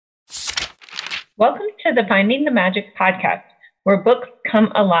Welcome to the Finding the Magic podcast, where books come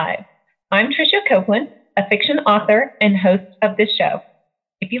alive. I'm Tricia Copeland, a fiction author and host of this show.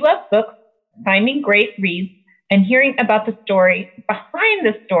 If you love books, finding great reads, and hearing about the story behind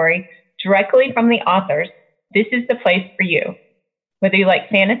the story directly from the authors, this is the place for you. Whether you like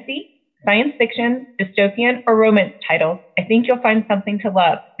fantasy, science fiction, dystopian, or romance titles, I think you'll find something to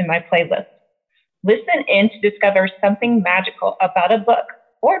love in my playlist. Listen in to discover something magical about a book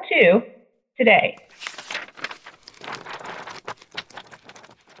or two today.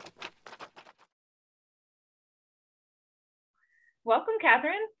 Welcome,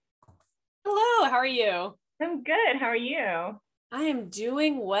 Catherine. Hello, how are you? I'm good. How are you? I am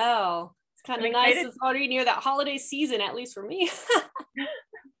doing well. It's kind of nice. It's already near that holiday season, at least for me.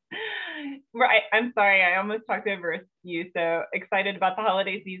 Right. I'm sorry. I almost talked over you. So excited about the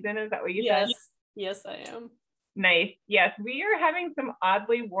holiday season. Is that what you said? Yes, I am. Nice. Yes, we are having some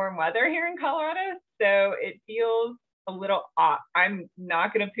oddly warm weather here in Colorado. So it feels a little off. I'm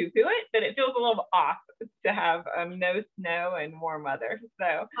not going to poo-poo it, but it feels a little off to have no snow and warm weather.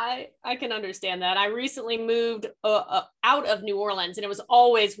 So I can understand that. I recently moved out of New Orleans, and it was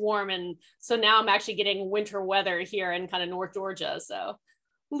always warm, and so now I'm actually getting winter weather here in kind of North Georgia. So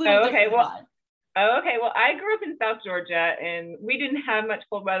okay. Well, I grew up in South Georgia, and we didn't have much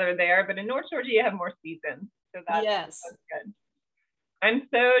cold weather there, but in North Georgia you have more seasons. So that's good. I'm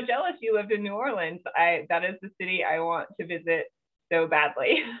so jealous you lived in New Orleans. That is the city I want to visit so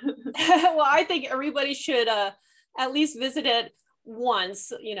badly. Well, I think everybody should at least visit it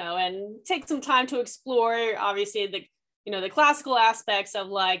once, and take some time to explore, obviously, the classical aspects of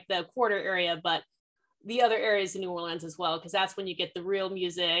like the quarter area, but the other areas in New Orleans as well, because that's when you get the real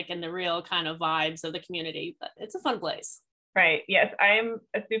music and the real kind of vibes of the community. But it's a fun place. Right. Yes, I am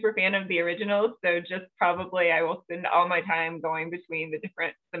a super fan of the originals. So just probably I will spend all my time going between the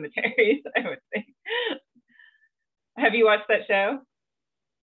different cemeteries, I would think. Have you watched that show?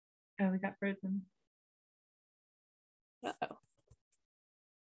 Oh, we got frozen. Uh-oh.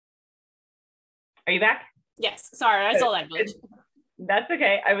 Are you back? Yes. Sorry, I saw that glitch. That's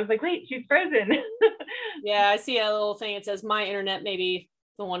okay. I was like, wait, she's frozen. Yeah, I see a little thing. It says my internet may be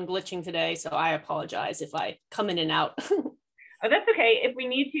the one glitching today. So I apologize if I come in and out. Oh, that's okay. If we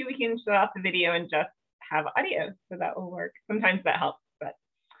need to, we can shut off the video and just have audio. So that will work. Sometimes that helps, but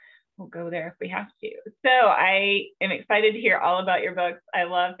we'll go there if we have to. So I am excited to hear all about your books. I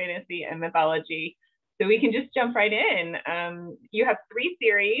love fantasy and mythology. So we can just jump right in. You have 3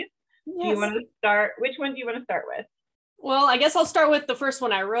 series. Yes. Do you want to start? Which one do you want to start with? Well, I guess I'll start with the first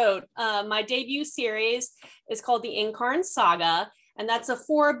one I wrote. My debut series is called the Incarn Saga. And that's a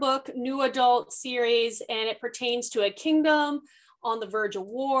 4-book new adult series, and it pertains to a kingdom on the verge of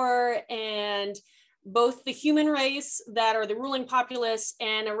war, and both the human race that are the ruling populace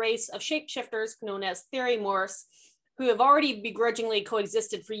and a race of shapeshifters known as Therimorphs, who have already begrudgingly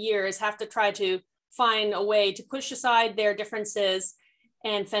coexisted for years, have to try to find a way to push aside their differences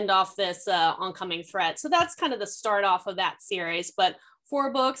and fend off this oncoming threat. So that's kind of the start off of that series. But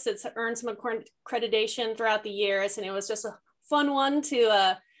 4 books, it's earned some accreditation throughout the years, and it was just a fun one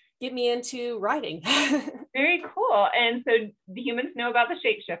to get me into writing. Very cool. And so the humans know about the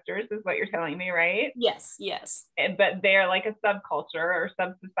shapeshifters is what you're telling me, right? Yes. But they're like a subculture or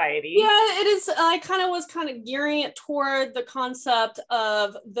sub-society. Yeah, it is. I was gearing it toward the concept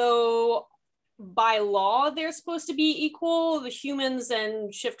of, though by law they're supposed to be equal, the humans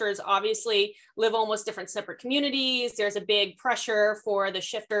and shifters obviously live almost different separate communities. There's a big pressure for the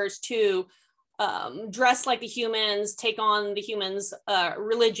shifters to dress like the humans, take on the humans'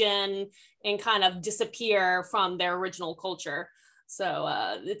 religion, and kind of disappear from their original culture. So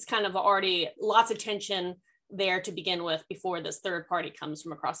it's kind of already lots of tension there to begin with before this third party comes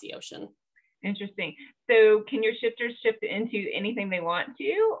from across the ocean. Interesting. So can your shifters shift into anything they want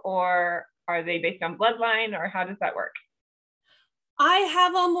to, or are they based on bloodline, or how does that work? I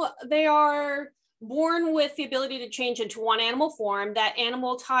have them. They are born with the ability to change into one animal form. That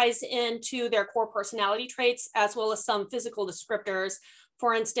animal ties into their core personality traits as well as some physical descriptors.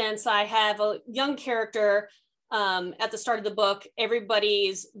 For instance, I have a young character at the start of the book.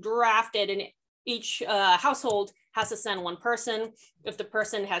 Everybody's drafted, and each household has to send one person. If the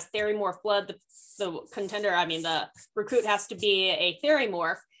person has Therimorph blood, the recruit has to be a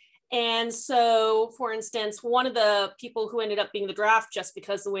Therimorph. And so, for instance, one of the people who ended up being the draft, just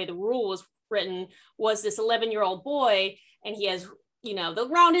because the way the rule was written, was this 11-year-old boy, and he has, the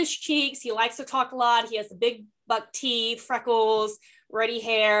roundish cheeks. He likes to talk a lot. He has the big buck teeth, freckles, ruddy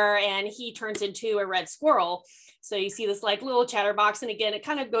hair, and he turns into a red squirrel. So you see this like little chatterbox. And again, it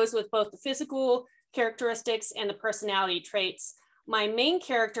kind of goes with both the physical characteristics and the personality traits my main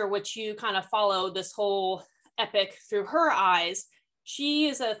character, which you kind of follow this whole epic through her eyes, she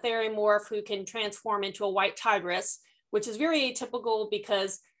is a therimorph who can transform into a white tigress, which is very atypical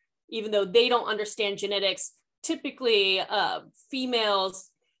because even though they don't understand genetics, typically females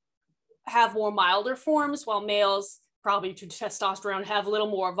have more milder forms, while males, probably due to testosterone, have a little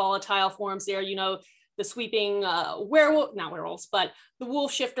more volatile forms there. You know, the sweeping not werewolves, but the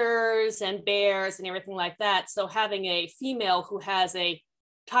wolf shifters and bears and everything like that. So having a female who has a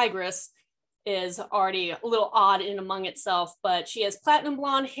tigress is already a little odd in among itself, but she has platinum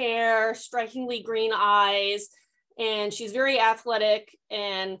blonde hair, strikingly green eyes, and she's very athletic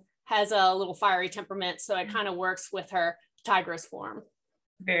and has a little fiery temperament. So it kind of works with her tigress form.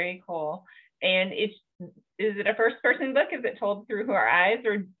 Very cool. And is it a first person book? Is it told through her eyes,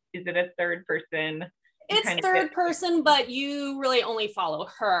 or is it a third person? It's third person, but you really only follow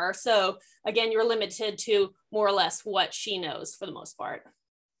her. So again, you're limited to more or less what she knows for the most part.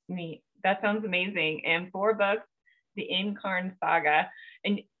 Neat. That sounds amazing. And 4 books, the Incarn Saga.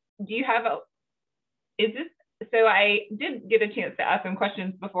 And do you have so I did get a chance to ask some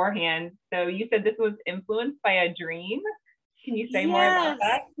questions beforehand. So you said this was influenced by a dream. Can you say more about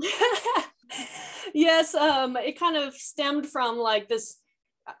that? Yes, it kind of stemmed from like this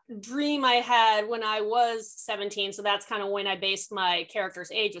dream I had when I was 17. So that's kind of when I based my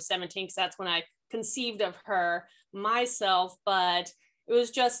character's age was 17, because that's when I conceived of her myself. But it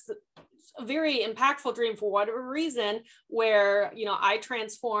was just a very impactful dream for whatever reason, where, you know, I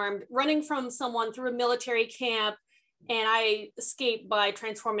transformed running from someone through a military camp, and I escaped by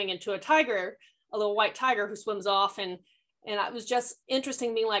transforming into a tiger, a little white tiger who swims off. And it was just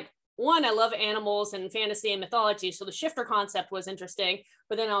interesting being like, one, I love animals and fantasy and mythology, so the shifter concept was interesting.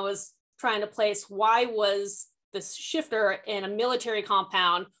 But then I was trying to place, why was this shifter in a military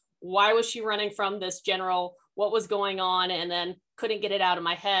compound? Why was she running from this general? What was going on? And then couldn't get it out of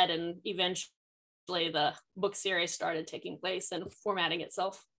my head. And eventually the book series started taking place and formatting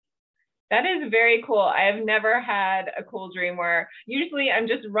itself. That is very cool. I have never had a cool dream where usually I'm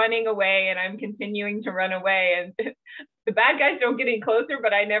just running away and I'm continuing to run away, and the bad guys don't get any closer,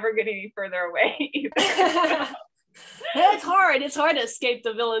 but I never get any further away either. It's hard. It's hard to escape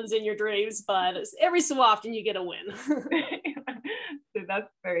the villains in your dreams, but every so often you get a win. So that's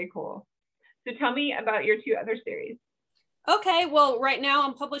very cool. So tell me about your 2 other series. Okay, well, right now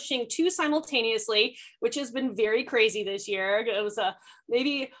I'm publishing 2 simultaneously, which has been very crazy this year. It was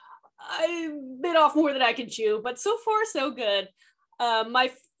maybe I bit off more than I can chew, but so far so good.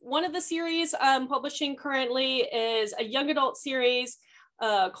 One of the series I'm publishing currently is a young adult series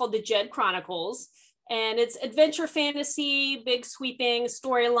called The Jed Chronicles, and it's adventure fantasy, big sweeping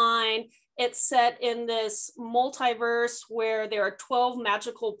storyline. It's set in this multiverse where there are 12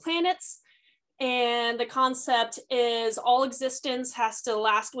 magical planets, and the concept is all existence has to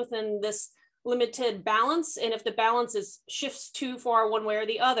last within this limited balance, and if the balance shifts too far one way or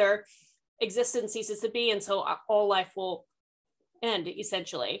the other, existence ceases to be, and so all life will end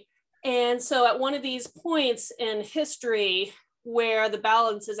essentially. And so at one of these points in history where the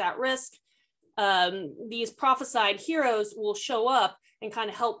balance is at risk, these prophesied heroes will show up and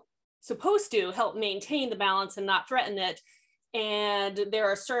kind of supposed to help maintain the balance and not threaten it. And there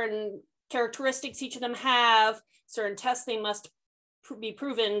are certain characteristics each of them have, certain tests they must be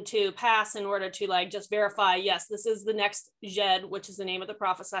proven to pass in order to like just verify, yes, this is the next Jed, which is the name of the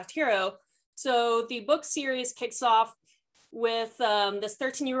prophesied hero. So the book series kicks off with this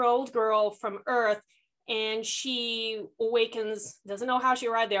 13-year-old girl from Earth, and she awakens, doesn't know how she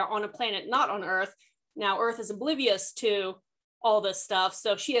arrived there, on a planet not on Earth. Now Earth is oblivious to all this stuff,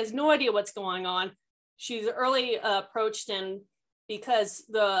 so she has no idea what's going on. She's early approached, and because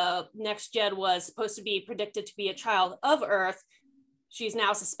the next Jed was supposed to be predicted to be a child of Earth, she's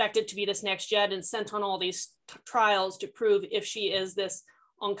now suspected to be this next Jed and sent on all these trials to prove if she is this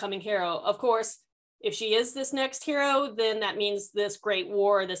oncoming hero. Of course, if she is this next hero, then that means this great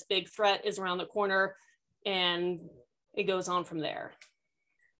war, this big threat is around the corner, and it goes on from there.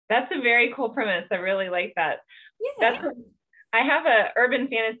 That's a very cool premise. I really like that. Yeah. I have a urban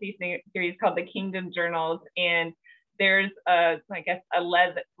fantasy series called the Kingdom Journals, and there's a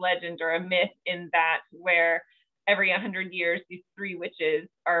legend or a myth in that where every 100 years, these 3 witches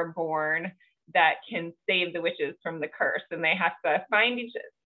are born that can save the witches from the curse, and they have to find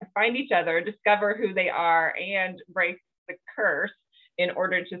each other, discover who they are, and break the curse in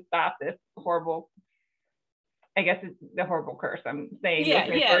order to stop this horrible. I guess it's the horrible curse. I'm saying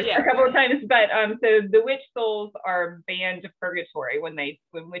a couple of times, but so the witch souls are banned to purgatory. When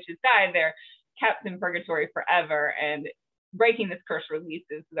witches die, they're kept in purgatory forever, and breaking this curse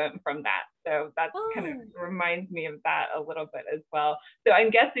releases them from that. So that kind of reminds me of that a little bit as well. So I'm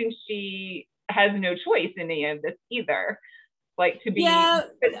guessing she has no choice in any of this either, like to be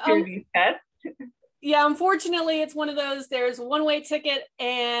put through these tests. Yeah, unfortunately, it's one of those, there's one-way ticket,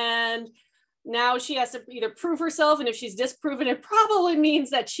 and now she has to either prove herself, and if she's disproven, it probably means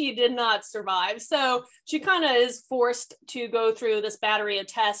that she did not survive. So she kind of is forced to go through this battery of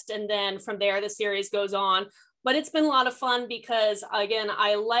tests, and then from there, the series goes on. But it's been a lot of fun because, again,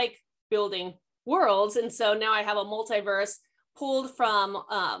 I like building worlds, and so now I have a multiverse pulled from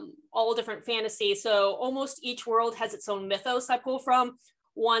all different fantasy. So almost each world has its own mythos I pull from.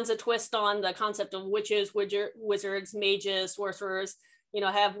 One's a twist on the concept of witches, wizards, mages, sorcerers. You know,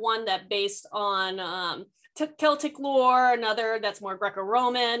 I have one that based on Celtic lore, another that's more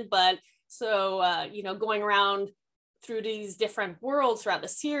Greco-Roman. But so, you know, going around through these different worlds throughout the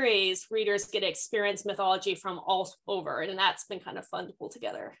series, readers get to experience mythology from all over. And that's been kind of fun to pull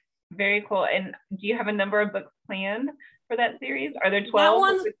together. Very cool. And do you have a number of books planned for that series? Are there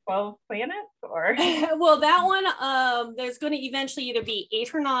 12 with 12 planets or? Well, that one, there's going to eventually either be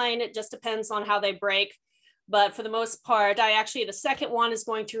 8 or 9. It just depends on how they break. But for the most part, the second one is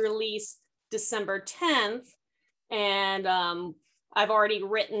going to release December 10th. And I've already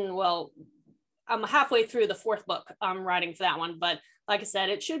written, well, I'm halfway through the 4th book I'm writing for that one. But like I said,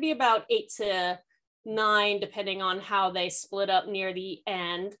 it should be about 8 to 9, depending on how they split up near the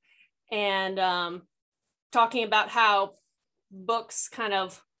end. And talking about how books kind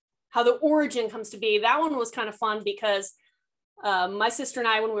of, how the origin comes to be, that one was kind of fun because my sister and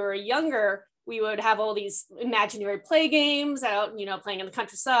I, when we were younger, we would have all these imaginary play games out, you know, playing in the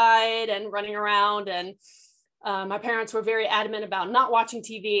countryside and running around. And my parents were very adamant about not watching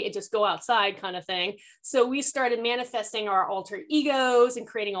TV, it just go outside kind of thing. So we started manifesting our alter egos and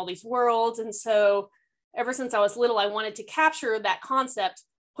creating all these worlds. And so ever since I was little, I wanted to capture that concept,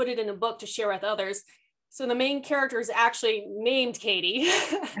 put it in a book to share with others. So the main character is actually named Katie.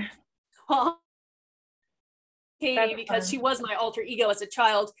 Katie, because she was my alter ego as a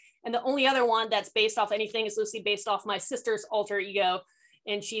child. And the only other one that's based off anything is Lucy, based off my sister's alter ego.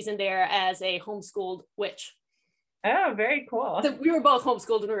 And she's in there as a homeschooled witch. Oh, very cool. So we were both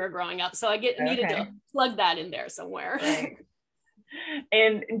homeschooled when we were growing up. So I needed to plug that in there somewhere. Right.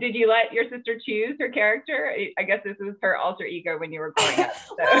 And did you let your sister choose her character? I guess this was her alter ego when you were growing up.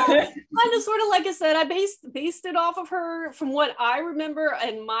 So. Well, kind of, sort of, like I said, I based it off of her from what I remember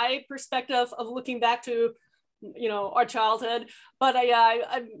and my perspective of looking back to, you know, our childhood. But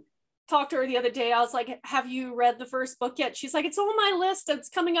I talked to her the other day. I was like, have you read the first book yet? She's like, it's on my list. It's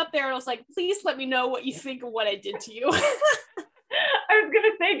coming up there. And I was like, please let me know what you think of what I did to you. I was going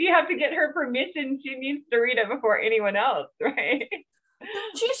to say, do you have to get her permission? She needs to read it before anyone else, right?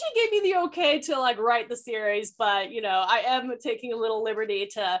 She gave me the okay to like write the series, but you know, I am taking a little liberty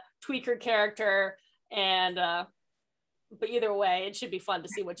to tweak her character, and but either way, it should be fun to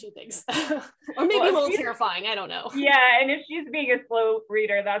see what she thinks. Or maybe a little terrifying, I don't know. Yeah, and if she's being a slow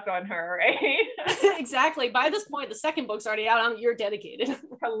reader, that's on her, right? Exactly. By this point, the second book's already out. You're dedicated.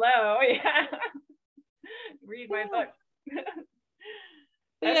 Hello, yeah. Read my book. Okay.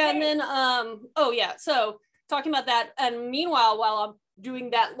 Yeah, and then oh yeah, so talking about that, and meanwhile, while I'm doing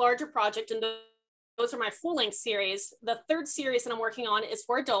that larger project, and those are my full-length series, the 3rd series that I'm working on is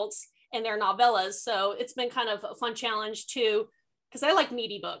for adults, and they're novellas. So it's been kind of a fun challenge too, because I like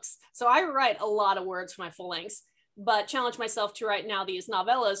meaty books. So I write a lot of words for my full lengths, but challenge myself to write now these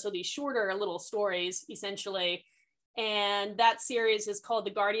novellas, so these shorter little stories essentially. And that series is called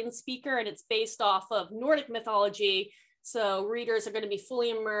The Guardian Speaker, and it's based off of Nordic mythology. So readers are going to be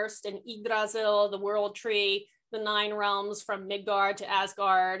fully immersed in Yggdrasil, the World Tree, the 9 realms from Midgard to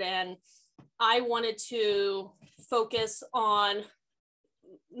Asgard. And I wanted to focus on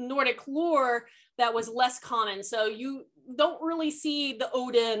Nordic lore that was less common. So you don't really see the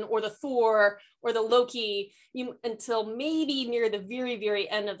Odin or the Thor or the Loki until maybe near the very, very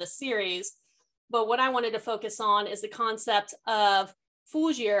end of the series. But what I wanted to focus on is the concept of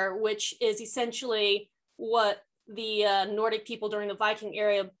Fulgir, which is essentially what the Nordic people during the Viking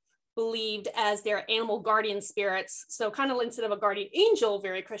era believed as their animal guardian spirits. So kind of instead of a guardian angel,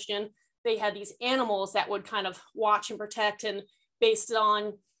 very Christian, they had these animals that would kind of watch and protect, and based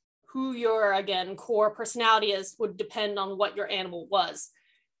on who your, again, core personality is would depend on what your animal was.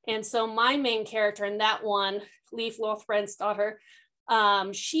 And so my main character in that one, Leif Lothbrand's daughter,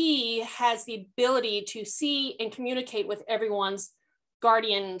 she has the ability to see and communicate with everyone's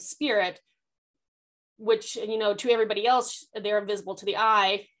guardian spirit, which, you know, to everybody else, they're invisible to the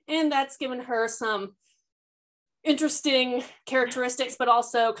eye. And that's given her some interesting characteristics, but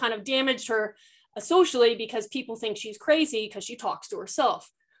also kind of damaged her socially because people think she's crazy because she talks to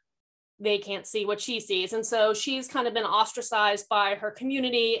herself. They can't see what she sees. And so she's kind of been ostracized by her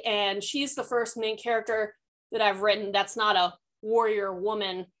community. And she's the first main character that I've written that's not a warrior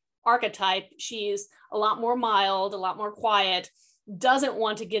woman archetype. She's a lot more mild, a lot more quiet, doesn't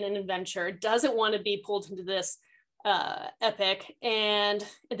want to get an adventure, doesn't want to be pulled into this epic. And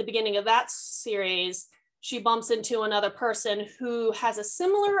at the beginning of that series, she bumps into another person who has a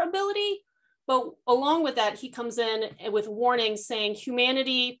similar ability. But along with that, he comes in with warnings saying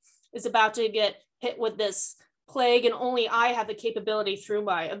humanity is about to get hit with this plague, and only I have the capability through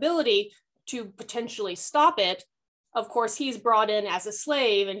my ability to potentially stop it. Of course, he's brought in as a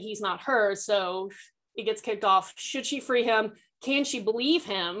slave and he's not hers, so it gets kicked off. Should she free him? Can she believe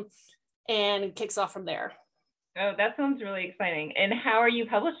him? And it kicks off from there. Oh, that sounds really exciting. And how are you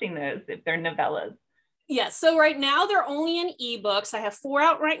publishing those if they're novellas? Yes, so right now they're only in ebooks. I have 4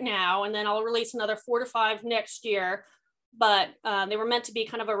 out right now, and then I'll release another 4 to 5 next year. But they were meant to be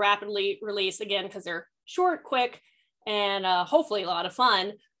kind of a rapidly release again because they're short, quick, and hopefully a lot of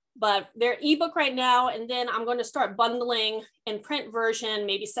fun. But they're ebook right now, and then I'm going to start bundling in print version,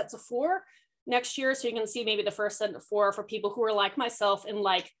 maybe sets of 4 next year. So you can see maybe the first set of 4 for people who are like myself and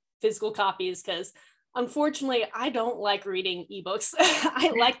like physical copies, because unfortunately, I don't like reading ebooks.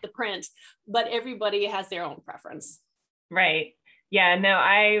 I like the print, but everybody has their own preference. Right. Yeah, no,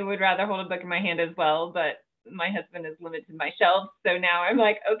 I would rather hold a book in my hand as well, but my husband is limited to my shelves. So now I'm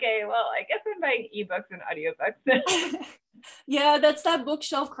like, okay, well, I guess I'm buying ebooks and audiobooks. Yeah, that's that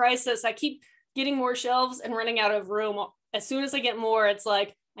bookshelf crisis. I keep getting more shelves and running out of room. As soon as I get more, it's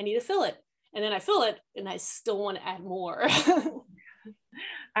like, I need to fill it. And then I fill it and I still want to add more.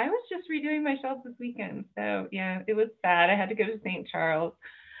 I was just redoing my shelves this weekend. So yeah, it was sad. I had to go to St. Charles.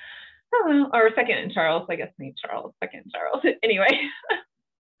 Oh, well, or Second and Charles, I guess St. Charles, Second and Charles. Anyway,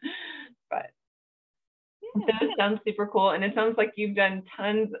 but yeah. So it sounds super cool. And it sounds like you've done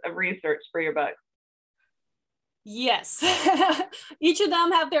tons of research for your book. Yes. Each of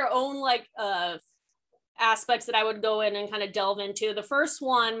them have their own like aspects that I would go in and kind of delve into. The first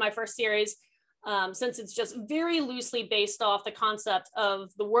one, my first series, since it's just very loosely based off the concept of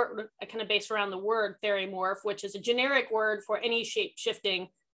the word, kind of based around the word therimorph, which is a generic word for any shape-shifting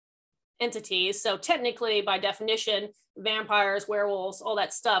entities. So technically, by definition, vampires, werewolves, all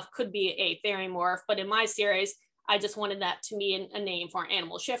that stuff could be a therimorph. But in my series, I just wanted that to be a name for an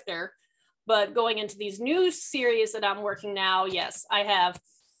animal shifter. But going into these new series that I'm working now, yes, I have,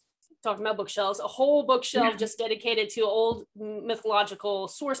 talking about bookshelves, a whole bookshelf just dedicated to old mythological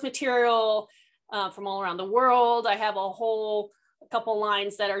source material from all around the world. I have a couple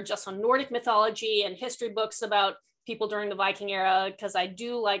lines that are just on Nordic mythology and history books about people during the Viking era, because I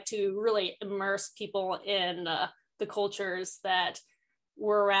do like to really immerse people in the cultures that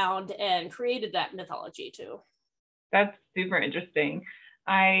were around and created that mythology too. That's super interesting.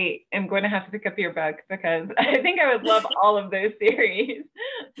 I am going to have to pick up your book because I think I would love all of those series.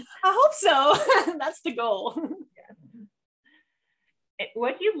 I hope so. That's the goal. Yes.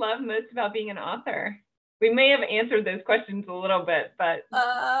 What do you love most about being an author? We may have answered those questions a little bit, but.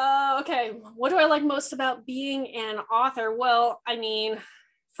 Okay. What do I like most about being an author? Well, I mean,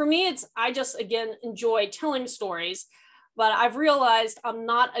 for me, I just, again, enjoy telling stories, but I've realized I'm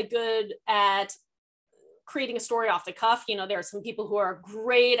not good at creating a story off the cuff. You know, there are some people who are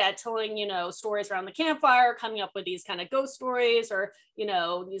great at telling, stories around the campfire, coming up with these kind of ghost stories or,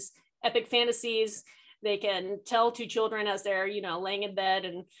 these epic fantasies they can tell to children as they're, laying in bed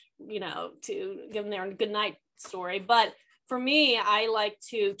and, to give them their good night story. But for me, I like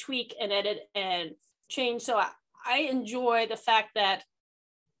to tweak and edit and change. So I enjoy the fact that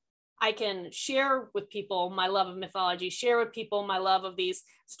I can share with people my love of mythology, share with people my love of these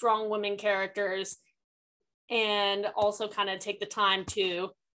strong women characters, and also kind of take the time to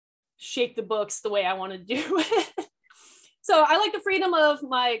shape the books the way I want to do it. So I like the freedom of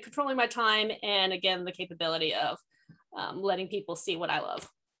controlling my time, and again, the capability of letting people see what I love.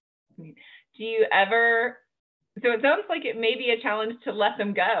 Do you ever, so it sounds like it may be a challenge to let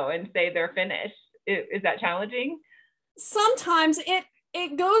them go and say they're finished. Is that challenging? Sometimes it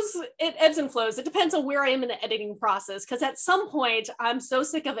ebbs and flows. It depends on where I am in the editing process, because at some point I'm so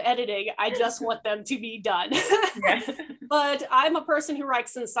sick of editing, I just want them to be done. Yeah. But I'm a person who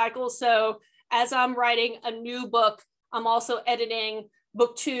writes in cycles. So as I'm writing a new book, I'm also editing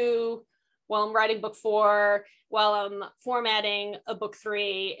book 2 while I'm writing book 4, while I'm formatting a book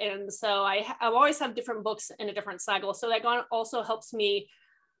 3. And so I always have different books in a different cycle. So that also helps me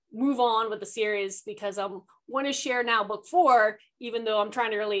move on with the series because I want to share now book 4, even though I'm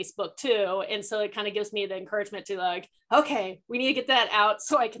trying to release book 2. And so it kind of gives me the encouragement to like, okay, we need to get that out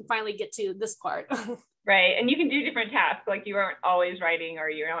so I can finally get to this part. Right. And you can do different tasks. Like you aren't always writing or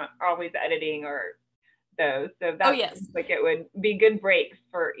you're not always editing or those. So that's yes. like it would be good breaks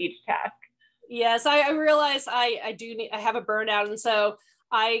for each task. Yes, I realize I have a burnout. And so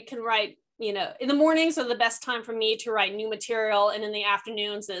I can write, in the mornings are the best time for me to write new material. And in the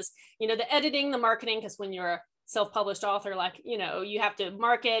afternoons is, the editing, the marketing, because when you're a self-published author, like, you have to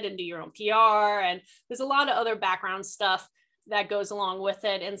market and do your own PR. And there's a lot of other background stuff that goes along with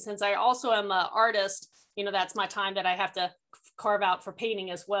it. And since I also am an artist, that's my time that I have to carve out for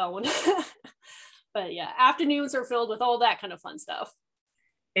painting as well. But yeah, afternoons are filled with all that kind of fun stuff.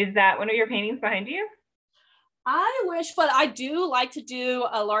 Is that one of your paintings behind you? I wish, but I do like to do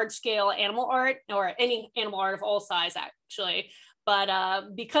a large scale animal art or any animal art of all size, actually.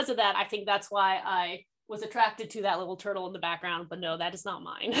 But because of that, I think that's why I was attracted to that little turtle in the background. But no, that is not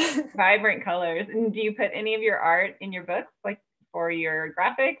mine. Vibrant colors. And do you put any of your art in your books, like for your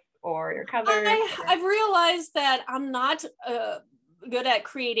graphics or your covers? I've realized that I'm not good at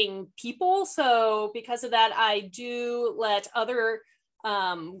creating people. So because of that, I do let other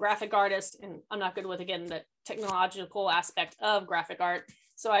graphic artists, and I'm not good with, again, the technological aspect of graphic art.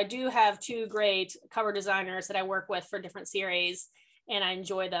 So I do have 2 great cover designers that I work with for different series, and I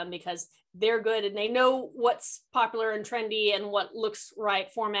enjoy them because they're good and they know what's popular and trendy and what looks right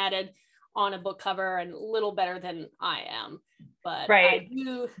formatted on a book cover, and a little better than I am. But right.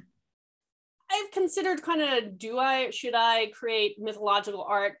 I've considered kind of, should I create mythological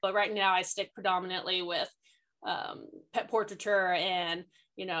art? But right now I stick predominantly with pet portraiture and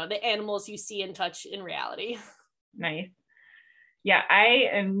the animals you see and touch in reality. Nice. Yeah, I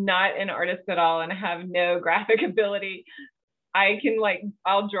am not an artist at all and have no graphic ability. I can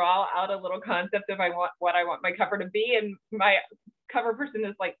I'll draw out a little concept of what I want my cover to be, and my cover person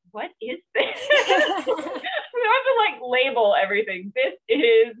is like, what is this? I have to label everything. This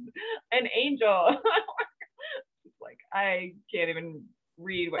is an angel. I can't even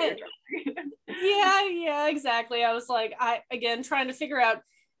read what you're drawing. yeah, exactly. I was again trying to figure out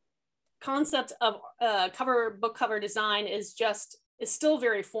concept of book cover design is still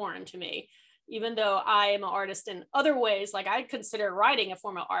very foreign to me, even though I am an artist in other ways. I consider writing a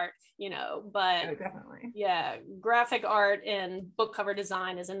form of art, but definitely. Yeah, graphic art and book cover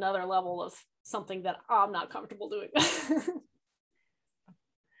design is another level of something that I'm not comfortable doing.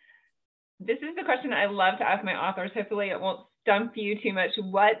 This is the question I love to ask my authors. Hopefully it won't stump you too much.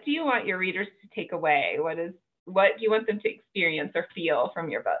 What do you want your readers to take away? What do you want them to experience or feel from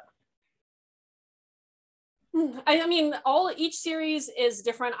your books? I mean, each series is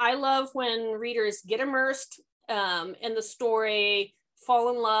different. I love when readers get immersed in the story, fall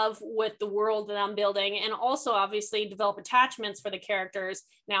in love with the world that I'm building, and also obviously develop attachments for the characters.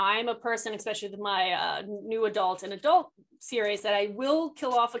 Now, I am a person, especially with my new adult and adult series, that I will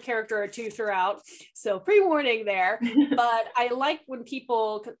kill off a character or 2 throughout. So pre-warning there. But I like when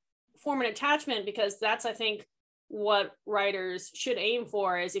people form an attachment, because that's, I think, what writers should aim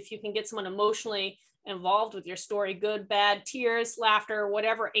for, is if you can get someone emotionally involved with your story, good, bad, tears, laughter,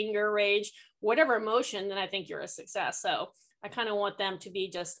 whatever, anger, rage, whatever emotion, then I think you're a success. So I kind of want them to be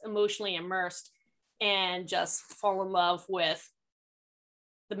just emotionally immersed and just fall in love with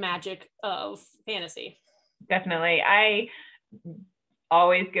the magic of fantasy. Definitely. I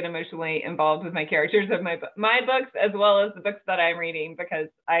always get emotionally involved with my characters of my books, as well as the books that I'm reading, because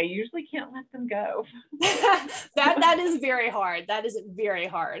I usually can't let them go. that is very hard. That is very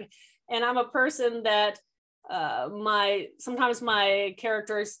hard. And I'm a person that sometimes my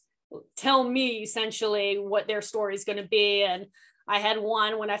characters tell me essentially what their story is going to be. And I had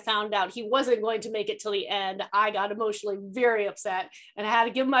one, when I found out he wasn't going to make it till the end, I got emotionally very upset, and I had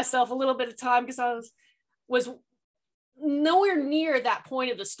to give myself a little bit of time, because I was nowhere near that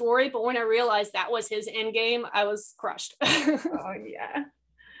point of the story. But when I realized that was his end game, I was crushed. Oh yeah,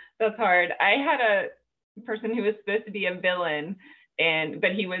 that's hard. I had a person who was supposed to be a villain,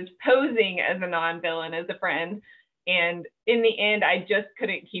 but he was posing as a non-villain, as a friend. And in the end, I just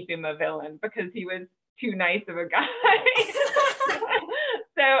couldn't keep him a villain because he was too nice of a guy.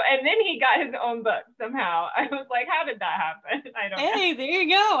 And then he got his own book somehow. I was like, how did that happen? I don't know. There you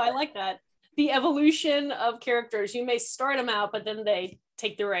go. I like that. The evolution of characters. You may start them out, but then they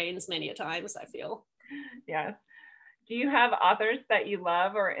take the reins many a times, I feel. Yes. Do you have authors that you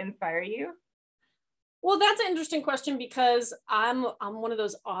love or inspire you? Well, that's an interesting question, because I'm one of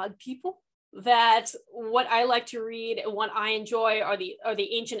those odd people that what I like to read and what I enjoy are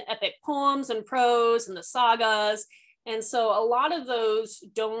the ancient epic poems and prose and the sagas. And so a lot of those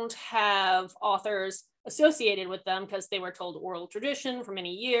don't have authors associated with them because they were told oral tradition for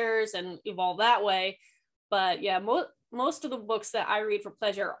many years and evolved that way. But yeah, most of the books that I read for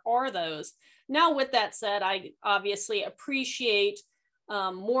pleasure are those. Now, with that said, I obviously appreciate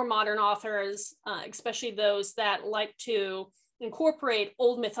more modern authors, especially those that like to incorporate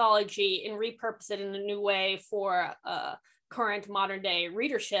old mythology and repurpose it in a new way for current modern day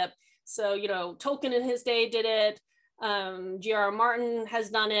readership. So, you know, Tolkien in his day did it. G.R.R. Martin has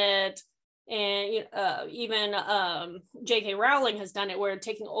done it. And even J.K. Rowling has done it, where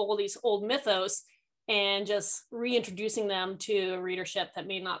taking all these old mythos and just reintroducing them to a readership that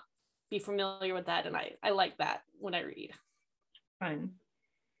may not be familiar with that. And I like that when I read. Fun.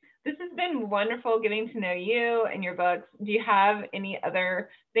 This has been wonderful getting to know you and your books. Do you have any other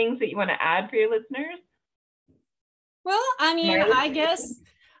things that you want to add for your listeners? Well, I mean, I guess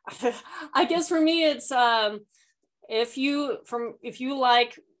for me, it's if you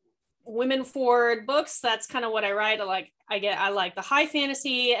like women forward books, that's kind of what I write. I like the high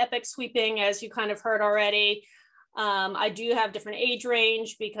fantasy, epic sweeping, as you kind of heard already. I do have different age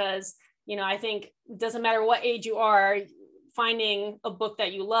range because, you know, I think it doesn't matter what age you are, finding a book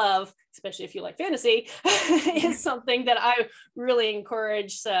that you love, especially if you like fantasy, is something that I really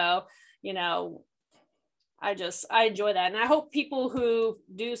encourage. So, you know, I enjoy that. And I hope people who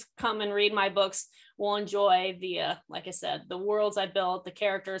do come and read my books will enjoy like I said, the worlds I built, the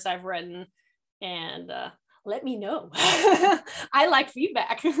characters I've written, and let me know. I like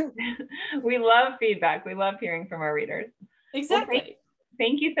feedback. We love feedback. We love hearing from our readers. Exactly. Well,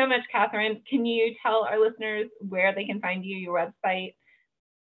 thank you so much, Catherine. Can you tell our listeners where they can find you, your website,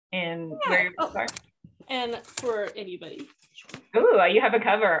 and where your books are? And for anybody. Oh, you have a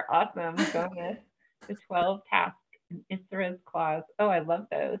cover. Awesome. Bonus. The 12 Tasks and Isra's Claws. Oh, I love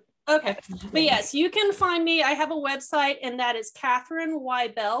those. Okay. But yes, you can find me. I have a website, and that is Catherine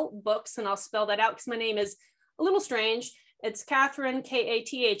Wybell Books. And I'll spell that out because my name is a little strange. It's Catherine,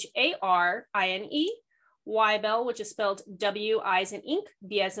 Katharine, Wybell, which is spelled W-I as in ink,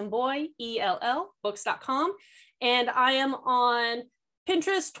 B as in boy, E-L-L, books.com. And I am on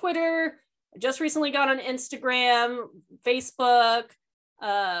Pinterest, Twitter. I just recently got on Instagram, Facebook.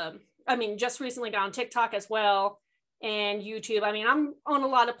 Just recently got on TikTok as well, and YouTube. I mean, I'm on a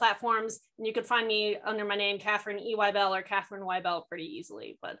lot of platforms, and you can find me under my name, Catherine E. Wybell or Catherine Wybell, pretty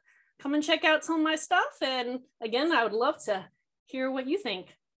easily. But come and check out some of my stuff. And again, I would love to hear what you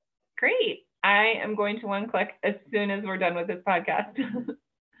think. Great. I am going to one click as soon as we're done with this podcast.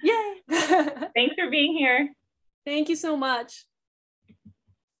 Yay. Thanks for being here. Thank you so much.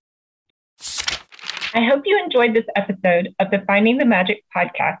 I hope you enjoyed this episode of the Finding the Magic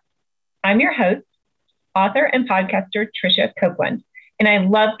podcast. I'm your host, author and podcaster Tricia Copeland, and I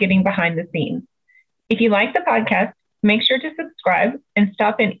love getting behind the scenes. If you like the podcast, make sure to subscribe and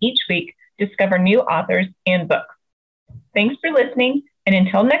stop in each week to discover new authors and books. Thanks for listening, and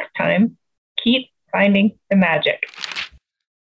until next time, keep finding the magic.